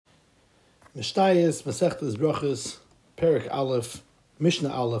Mishnayos, Masechtas Brachos, Perek Aleph,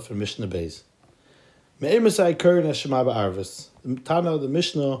 Mishnah Aleph, and Mishnah Beis. Me'emasai Kurna Shema Ba'arvis. The Tana, the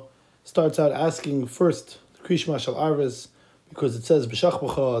Mishnah, starts out asking first Krishma Shal Arvis, because it says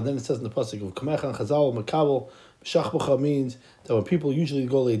B'shachbacha, and then it says in the pasuk of Kamecha and Chazal Makabel. B'shachbacha means that when people usually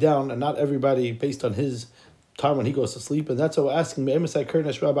go lay down, and not everybody based on his time when he goes to sleep, and that's why we're asking Me'emasai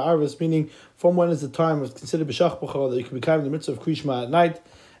Kurna Shema Ba'arvis, meaning from when is the time of considered B'shachbacha that you can be kind in the mitzvah of Krishma at night.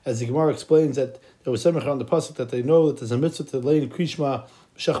 As the Gemara explains that there was semech on the pasuk that they know that there's a mitzvah to lay in Krishma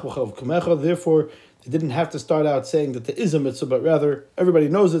b'shachbacha of kamecha. Therefore, they didn't have to start out saying that there is a mitzvah, but rather everybody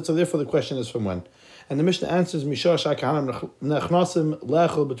knows it. So therefore, the question is from when. And the Mishnah answers Misha Shai Kahanim Nechnasim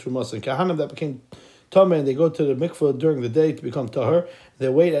Lechel B'Trumasim. Kahanim that became tameh and they go to the mikveh during the day to become tahor. They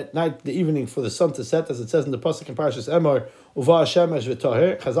wait at night, the evening, for the sun to set, as it says in the pasuk in Parashas Emor, Uva Shemesh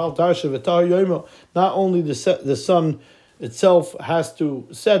v'Tahir Chazal Darsha v'Tahir Yoimo. Not only the sun itself has to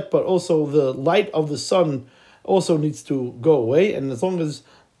set, but also the light of the sun also needs to go away. And as long as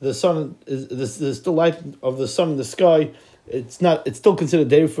the sun there's still light of the sun in the sky, it's still considered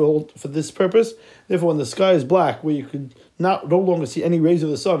day for this purpose. Therefore, when the sky is black, where you could no longer see any rays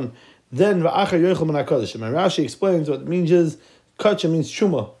of the sun, then v'achar yochel min hakadoshim. And Rashi explains what it means is kachim means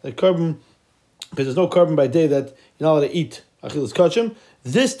truma, the carbon, because there's no carbon by day that you're not allowed to eat achilas kachim.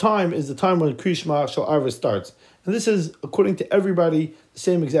 This time is the time when Krishma Shal Arvis starts. And this is, according to everybody, the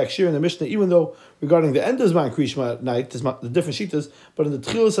same exact shir in the Mishnah, even though regarding the end of Zman Krishma at night, there's the different shitas, but in the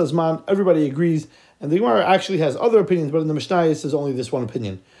Tchilas Zman, everybody agrees. And the Gemara actually has other opinions, but in the Mishnah, it says only this one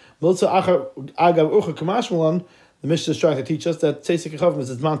opinion. The Mishnah is trying to teach us that Tzeisik Chavim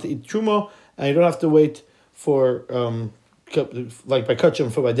is Zman to eat Truma, and you don't have to wait for, like by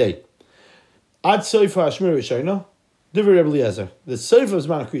Kachim for by day. Ad Soifa Hashmir Rishayna, Divrei Rebbe Eliezer. The Soifa of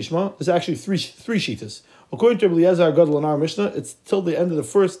Zman Krishma is actually three shitas. According to Rebbe Eliezer Gadol in our Mishnah, it's till the end of the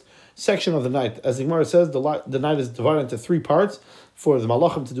first section of the night. As the Gemara says, the night is divided into three parts for the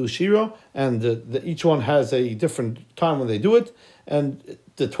Malachim to do Shira, and each one has a different time when they do it, and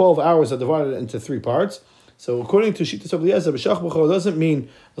the 12 hours are divided into three parts. So according to Shittas Rebbe Eliezer, B'shach B'chol doesn't mean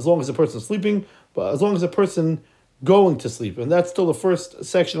as long as the person is sleeping, but as long as the person going to sleep, and that's still the first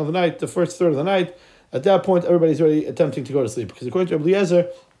section of the night, the first third of the night. At that point, everybody's already attempting to go to sleep, because according to Rebbe Eliezer,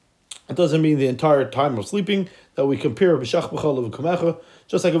 it doesn't mean the entire time of sleeping, that we compare b'shach b'chol of kumecha.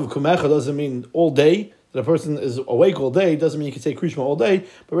 Just like kumecha doesn't mean all day, that a person is awake all day, doesn't mean you can say krishma all day,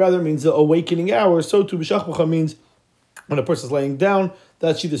 but rather it means the awakening hours. So too b'shach b'chol means when a person is laying down.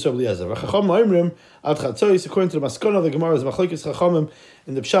 That's Shittas Rebbe Eliezer. According to the Maskana of the Gemara, is Machlokes Chachamim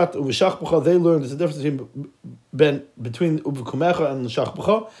in the Pshat u'v'shach b'chol. They learned there's a difference between u'v'kumecha and l'shach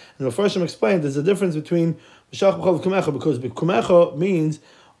b'chol. And the first explained there's a difference between b'shach b'chol and kumecha, because kumecha means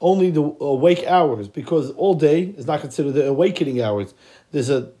only the awake hours, because all day is not considered the awakening hours. There's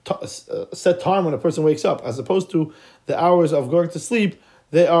a set time when a person wakes up, as opposed to the hours of going to sleep.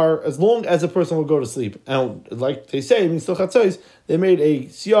 They are as long as a person will go to sleep. And like they say, in Still Chatzos, they made a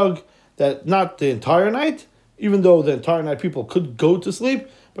siyag that not the entire night, even though the entire night people could go to sleep,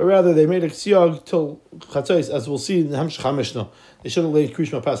 but rather they made a siyag till Chatzos, as we'll see in the Hamshach HaMishnah. They should have laid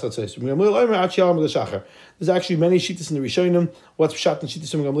Krishma past Chatzos. There's actually many shittas in the Rishonim. What's pshat and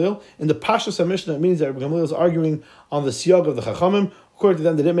shittas from Gamliel? In the Pashas HaMishnah, it means that Gamliel is arguing on the siyag of the Chachamim. According to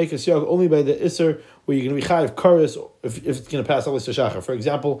them, they didn't make a siyag only by the Isser, where you're going to be chayiv kares if it's going to pass al Isser Shachar. For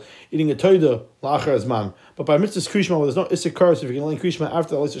example, eating a toida la'achar azman. But by mitzvahs krishma, where there's no Isser kares, if you're going to lay krishma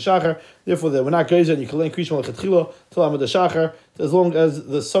after al Isser Shachar, therefore we're not geyser, and you can lay krishma l'chatchila till amad Shachar, as long as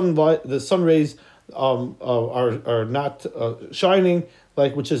the sun rays are not shining,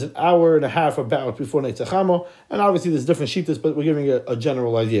 which is an hour and a half about before Neitzach Chamo. And obviously there's different shittas, but we're giving a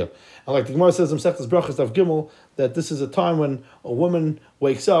general idea. And like the Gemara says in Seftas Brachos Daf Gimel, that this is a time when a woman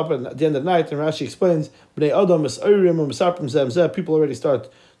wakes up, and at the end of the night, and Rashi explains, Bnei Adam Mis'orim and Misaprim Zem Zeh, people already start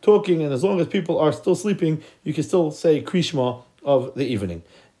talking, and as long as people are still sleeping, you can still say Krishma of the evening.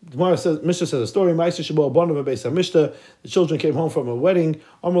 The Gemara says, Mishnah says a story, Ma'aseh Shebo Abanav Beis HaMishta, the children came home from a wedding,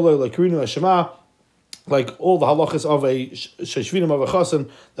 Amalei L'Karinu HaShema, like all the halachas of a sheshvinim of a chasen,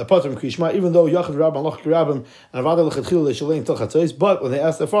 the patrim krishma, even though yachad rab and lachak rabim and avada lechatchila they should lay until chatzos, but when they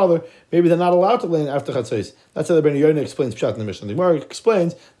ask their father, maybe they're not allowed to lay after chatzos. That's how the Ben Yonah explains pshat in the Mishnah. The Gemara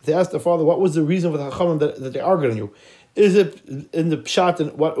explains that they asked their father, what was the reason for the chachamim that they argued on you? Is it in the pshat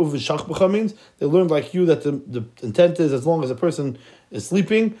and what uv'shach b'cha means? They learned like you that the intent is as long as a person is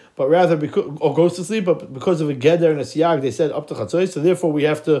sleeping, but rather or goes to sleep, but because of a geder and a siyag, they said up to chatzos, so therefore we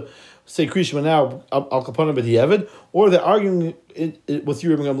have to say krishma now al kapanim b'diavad, or they're arguing with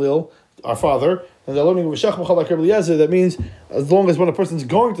you, Rabbi Gamliel, our father, and they're learning V'shach b'cha like Rabbi Eliezer. That means as long as when a person's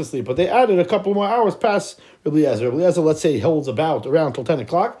going to sleep, but they added a couple more hours past Rabbi Eliezer. Rabbi Eliezer, let's say, holds around till 10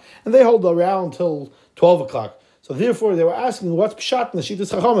 o'clock, and they hold around till 12 o'clock. So therefore, they were asking, what's pshat in the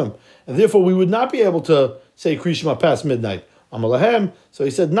Shittas Chachamim? And therefore, we would not be able to say Krishma past midnight. Amalahem. So he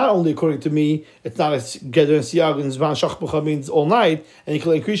said, not only according to me, it's not a Geder and Siyag and Zman Shachbucha means all night, and you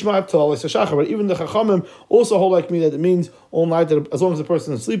can learn Krishma till Alaysa Shachar, but even the Chachamim also hold like me that it means all night, that as long as the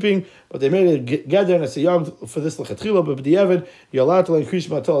person is sleeping, but they made a Geder and a Siyag for this Lechatchila, but B'diavad, you're allowed to learn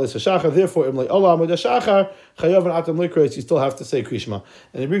Krishma till Alaysa Shachar, therefore, Imlay Allah Amud Shachar, Chayav and Atam Likros, you still have to say Krishma.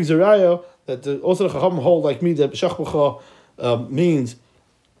 And he brings a raya that also the Chachamim hold like me that Shachbucha means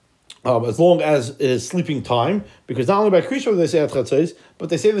as long as it is sleeping time, because not only by Krishma they say at Chatzos, but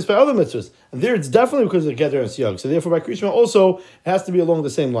they say this by other mitzvahs. And there it's definitely because of Geder and Siyag. So therefore by Krishma also it has to be along the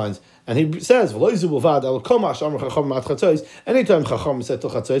same lines. And he says, anytime Chacham said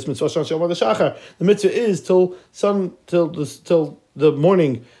till Chatzos, the mitzvah is till the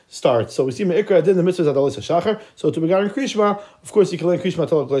morning starts. So we see Me'ikra Adin, the mitzvah is at Alaysa Shachar. So to be regarding Krishma, of course you can learn Krishma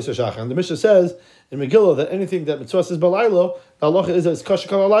till Alaysa Shachar. And the Mishnah says in Megillah that anything that mitzvah is balaylo, the halacha is that it's kasher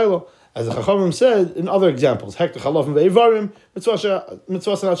kal alaylo. As the Chachamim said in other examples, Hekta Chalofim ve'evarim, mitzvah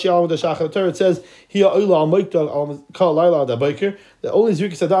sanat shi'al with the Shachar. The Torah it says, Hiya oila al moikta al kal alayla da baiker. The only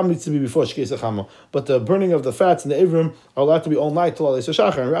zrikas adam needs to be before Shkei Sechama. But the burning of the fats and the Ivrim are allowed to be all night till Alaysa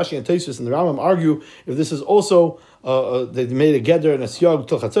Shachar. And Rashi and Tosfos and the Rambam argue if this is also they made a geder and a siyag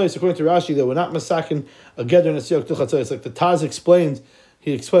till chatzos. According to Rashi, they were not masakin a geder and a siyag till chatzos. Like the Taz explains,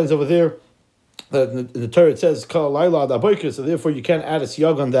 he explains over there that in the Torah it says kal alayla da baiker, so therefore you can't add a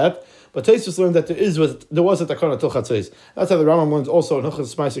siyag on that. But Tosfos learned that there was a takana till chatzos. That's how the Rambam learns also in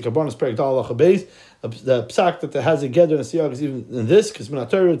Hilchos Ma'aseh Karbonos Perek Dal Halacha Beis. The psak that there has a geder and a siyag is even in this, because in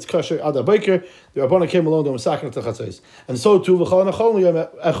Torah it's kasher ad baiker. The Rabbana came along to masakin till chatzos, and so too v'chol nachol yom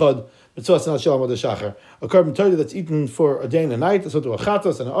echad mitzvah sanat shalom ad shachar. A carbon Torah that's eaten for a day and a night, so to a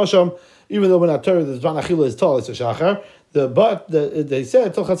chatos and an asham, even though when Torah the zman achila is tall, it's a shachar. They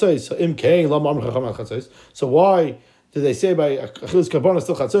said till chatzos. So im kain lam amr chacham al chatzos. So why did they say by Achilas Karbonos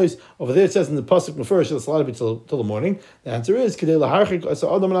till Chatzos? Over there it says in the pasuk Mefurish it's allowed to be till the morning. The answer is Kedei laharchik asa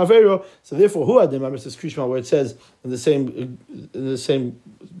adam and avero. So therefore, who had them? Mrs. Krishma, where it says in the same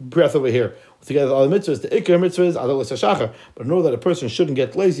breath over here together with all the mitzvahs. The ikar mitzvah is Adol Shachar. But in order that a person shouldn't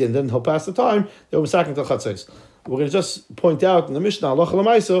get lazy and then he'll pass the time, they will be sacking till Chatzos. We're going to just point out in the Mishnah Halacha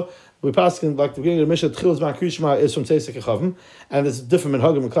L'Maisa. We're passing like the beginning of the Mishnah. Tchilas Zman Krishma is from Tzeisek Echavim, and it's different in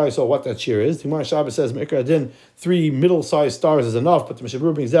Hagim and Klai. So what that shear is? The Gemara Shabbos says Me'ikra Adin 3 middle-sized stars is enough, but the Mishnah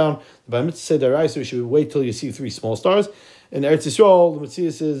Berurah brings down by mitzvah say deraisa we should wait till you see 3 small stars. In Eretz Yisrael, the mitzvah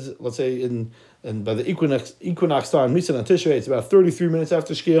is, let's say and by the equinox star in Nisan and Tishrei, it's about 33 minutes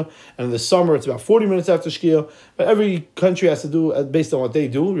after Shkia, and in the summer it's about 40 minutes after Shkia. But every country has to do based on what they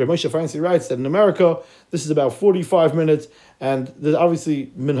do. Rav Moshe Feinstein writes that in America this is about 45 minutes, and there's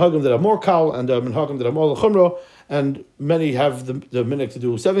obviously minhagim that are more kal and minhagim that are more l'chumra, and many have the minute to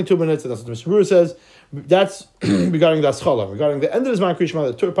do 72 minutes, and that's what the Mishnah Berurah says. That's regarding the aschala. Regarding the end of the Zman Krishma,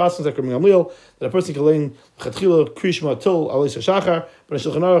 the Torah passes like Rabbi Gamliel that a person can learn Chatchila Krishma till Alaysa Shachar, but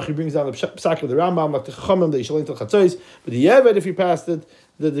in Shulchan Aruch he brings down the psak of the Rambam like the Chachamim that you should learn till Chatzos. But the Yevet, if you passed it,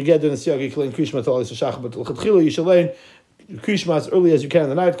 the Geder and the Siyag you can learn Krishma till Alaysa Shachar, but till Chatchila you should learn Krishma as early as you can in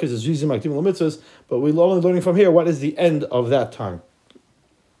the night because it's Zizim Akdim L'Mitzvahs. But we're only learning from here what is the end of that time.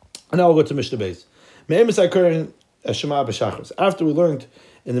 And now we'll go to Mishnah Beis. Me'emes Ha'Koren Shema B'Shachros. After we learned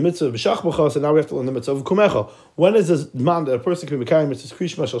in the mitzvah of B'Shach B'Chos, and now we have to learn the mitzvah of Kumecha. When is this man that a person can be carrying mitzvah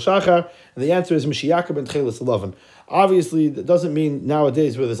Krishma Shel Shachar? And the answer is Mishiyaka ben Tchelis 11. Obviously, that doesn't mean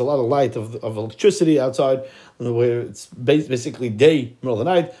nowadays where there's a lot of light of electricity outside, where it's basically day, middle of the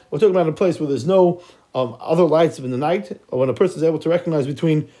night. We're talking about a place where there's no other lights in the night, or when a person is able to recognize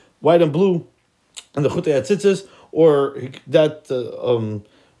between white and blue and the Chutei HaTzitzis, or that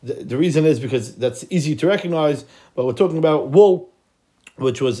the reason is because that's easy to recognize, but we're talking about wool,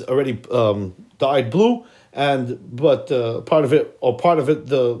 which was already dyed blue, but part of it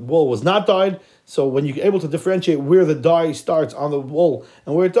the wool was not dyed. So when you're able to differentiate where the dye starts on the wool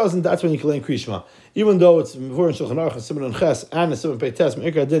and where it doesn't, that's when you can learn Krishma. Even though it's Mevur and Shulchan Aruch and Siman and Ches and Siman Pei Tes,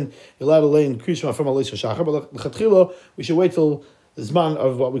 Me'ikra Adin, you're allowed to learn Krishma from Alaysa Shachar, but l'chatchila we should wait till the Zman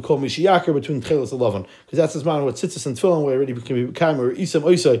of what we call Mishiyakar between Tchelis and 11, because that's the Zman with Tzitzis and Tefillin where it already can be Kaim or Isam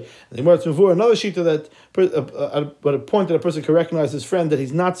Oisai. And the Gemara Mevur, another shita that at a point that a person can recognize his friend that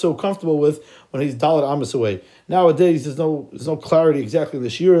he's not so comfortable with when he's Dalet Amos away. Nowadays there's no clarity exactly in the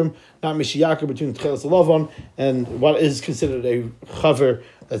Shiurim, not Mishiyakar between Tchelis and 11, and what is considered a Chaver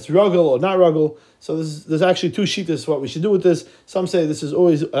that's ruggle or not ruggle. So there's actually two shittas what we should do with this. Some say this is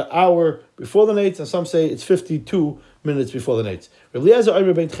always an hour before the nates, and some say it's 52 minutes before the nates.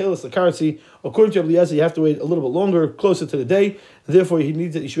 According to Eliezer, you have to wait a little bit longer, closer to the day, and therefore you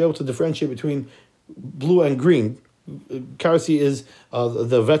should be able to differentiate between blue and green. Karsi is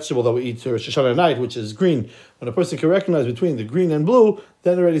the vegetable that we eat for Shoshana at night, which is green. When a person can recognize between the green and blue,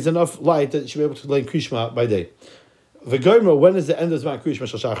 then already is enough light that you should be able to lay Krishma by day. V'goymer, when is the end of Zman Krishma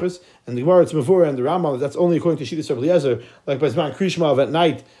Shal Shachris? And the Gemara, it's Mavura and the Rambam, that's only according to Shittas Rabbi Eliezer. Like by Zman Krishma at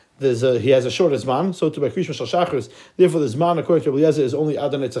night, he has a shorter Zman, so to by Krishma Shal Shachris. Therefore, the Zman according to Rabbi Eliezer is only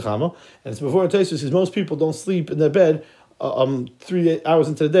Adonai Tzachama. And it's Mavura and Taisus because most people don't sleep in their bed 3 hours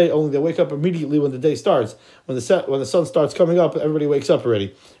into the day. Only they wake up immediately when the day starts. When the sun starts coming up, everybody wakes up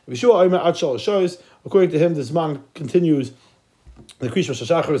already. According to him, the Zman continues. The Krishma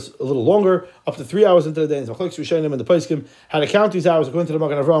Shachar is a little longer, up to 3 hours into the day. And the Poskim how to count these hours. According to the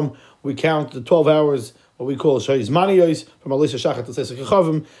Magen Avram, we count the 12 hours, what we call Shayis Maniyos, from Alisa Shachar to Tzesek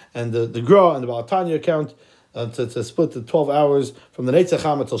Chavim, and the Gra and the Baal Tanya count to split the 12 hours from the Netzach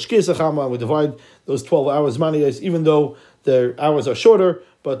Chama till Shkis Chama, and we divide those 12 hours Maniyos, even though their hours are shorter,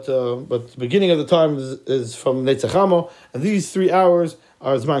 but the beginning of the time is from Netzach Chama, and these 3 hours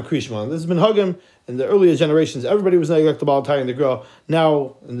are Zman Krishma. And this has been Hagim. In the earlier generations, everybody was like the Baal Tanya and the Gra.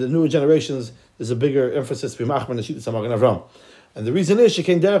 Now, in the newer generations, there's a bigger emphasis to be Machman and Shittas HaMagen Avram. And the reason is,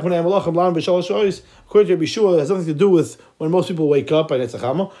 according to Rabbi Shua, it has nothing to do with when most people wake up by Netzach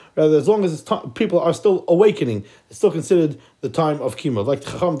Chama. Rather, as long as people are still awakening, it's still considered the time of Kima. Like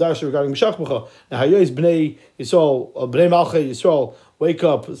the Chacham Darsha regarding Mishach B'cha. Now, Hayos B'nei Yisrael, B'nei Malchei Yisrael, wake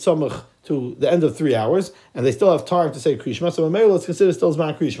up Samach to the end of 3 hours, and they still have time to say Krishma. So in Mela, it's considered still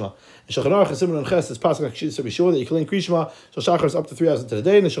Zman Krishma. In Shulchan Aruch, Simon and Ches is passing like Shittas Rabbi Shua that you can learn Krishma. So Shachar is up to 3 hours into the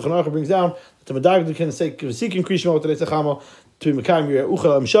day, and the Shulchan Aruch brings down that the Medagd can say seeking Krishma with the Netzach Chama to Mekayim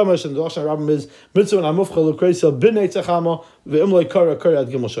Yerucha Am Shamash, and the Lashon Rabbim is Mitzvah and Amufcha L'Kreisa Bin Netzach Chama Ve'imlei Kara Kara Ad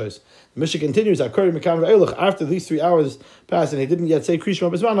Gimel Shoyes. The Mishnah continues that Kari Mekayim Ve'elach, after these 3 hours pass and he didn't yet say Krishma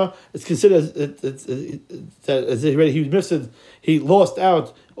B'Zmana, it's considered that as he missed it, he lost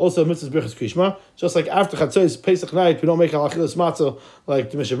out. Also, mitzvahs brichas Krishma, just like after Chatzos Pesach night, we don't make halachilas matzah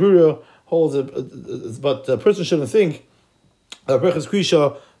like the Mishabura holds it, but the person shouldn't think brichas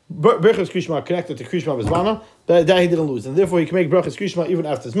Krishma are connected to Krishma B'Zmana, that he didn't lose, and therefore he can make brichas Krishma even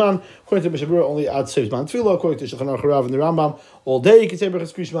after Zman. According to Mishabura, only ad Sev Zman Tefillah. According to Shulchan Aruch Rav and the Rambam, all day you can say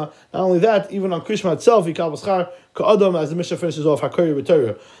brichas Krishma. Not only that, even on Krishma itself, he calls schar ka'adam, as the Mishnah finishes off hakori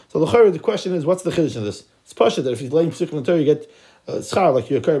b'Torah. So the question is, what's the chiddush in this? It's pasha that if he's laying psukim in the Torah, you get schar like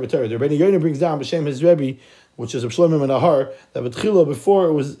your Kari B'Torah. The Rebbeinu Yonah brings down b'shem his Rebbe, which is Shlomo and Ahar, that b'tchila before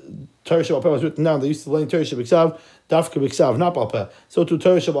it was Torah Shebal Peh was written down, they used to lay Torah Shebiksav, Dafka Biksav, not Baal Peh. So to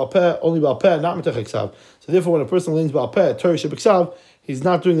Torah Shebal Peh, only Baal Peh, not Mitach Iksav. So therefore, when a person lays Baal Peh, Torah Shebiksav, he's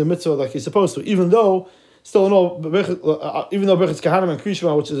not doing the mitzvah like he's supposed to, even though Berchitz Kahanim and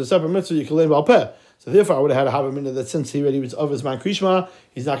Krishma, which is a separate mitzvah, you can lay Baal Peh. So therefore, I would have had to have a minute that since he already was of his man Krishma,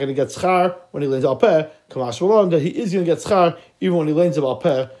 he's not going to get schar when he lays Baal Peh. Kamash Malon, that he is going to get schar even when he lays Baal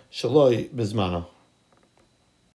Peh, Shaloi Bizmana.